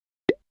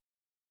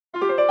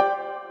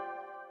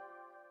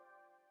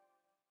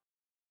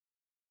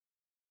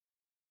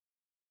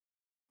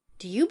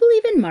Do you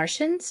believe in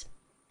Martians?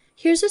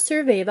 Here's a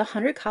survey of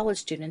 100 college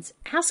students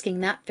asking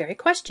that very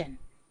question.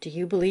 Do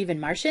you believe in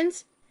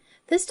Martians?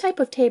 This type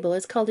of table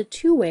is called a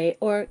two-way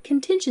or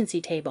contingency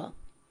table.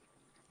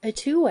 A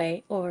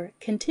two-way or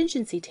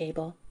contingency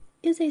table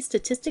is a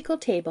statistical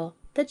table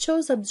that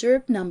shows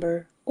observed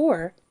number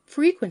or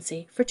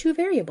frequency for two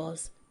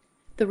variables.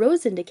 The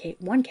rows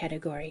indicate one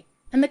category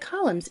and the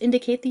columns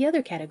indicate the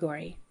other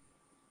category.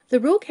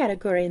 The row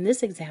category in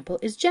this example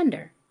is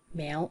gender,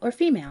 male or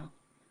female.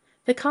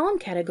 The column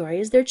category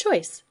is their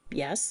choice,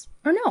 yes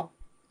or no.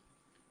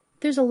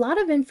 There's a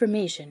lot of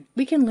information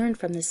we can learn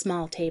from this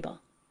small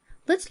table.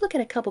 Let's look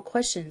at a couple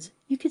questions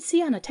you could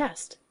see on a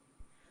test.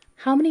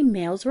 How many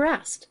males were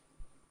asked?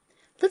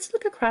 Let's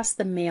look across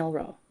the male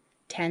row.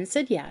 10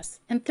 said yes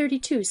and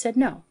 32 said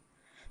no.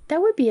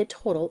 That would be a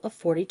total of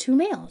 42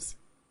 males.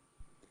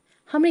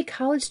 How many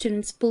college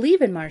students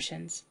believe in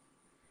Martians?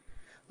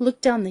 Look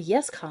down the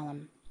yes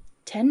column.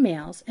 10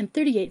 males and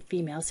 38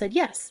 females said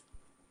yes.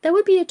 That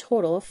would be a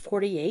total of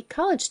 48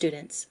 college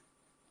students.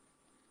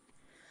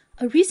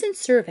 A recent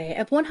survey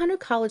of 100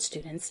 college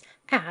students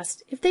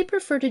asked if they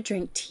prefer to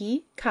drink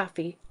tea,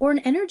 coffee, or an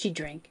energy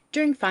drink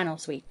during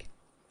finals week.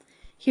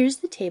 Here's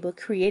the table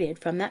created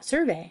from that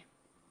survey.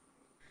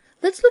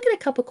 Let's look at a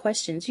couple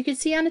questions you could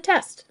see on a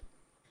test.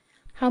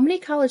 How many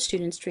college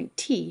students drink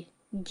tea,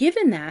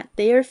 given that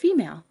they are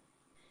female?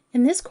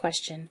 In this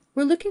question,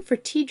 we're looking for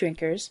tea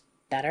drinkers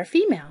that are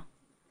female.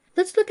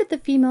 Let's look at the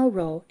female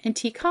row and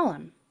tea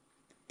column.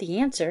 The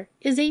answer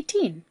is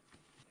 18.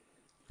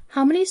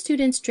 How many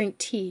students drink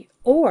tea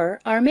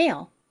or are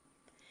male?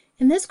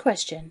 In this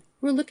question,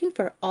 we're looking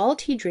for all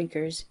tea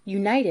drinkers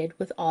united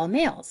with all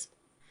males.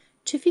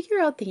 To figure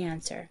out the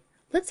answer,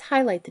 let's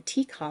highlight the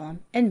tea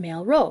column and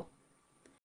male row.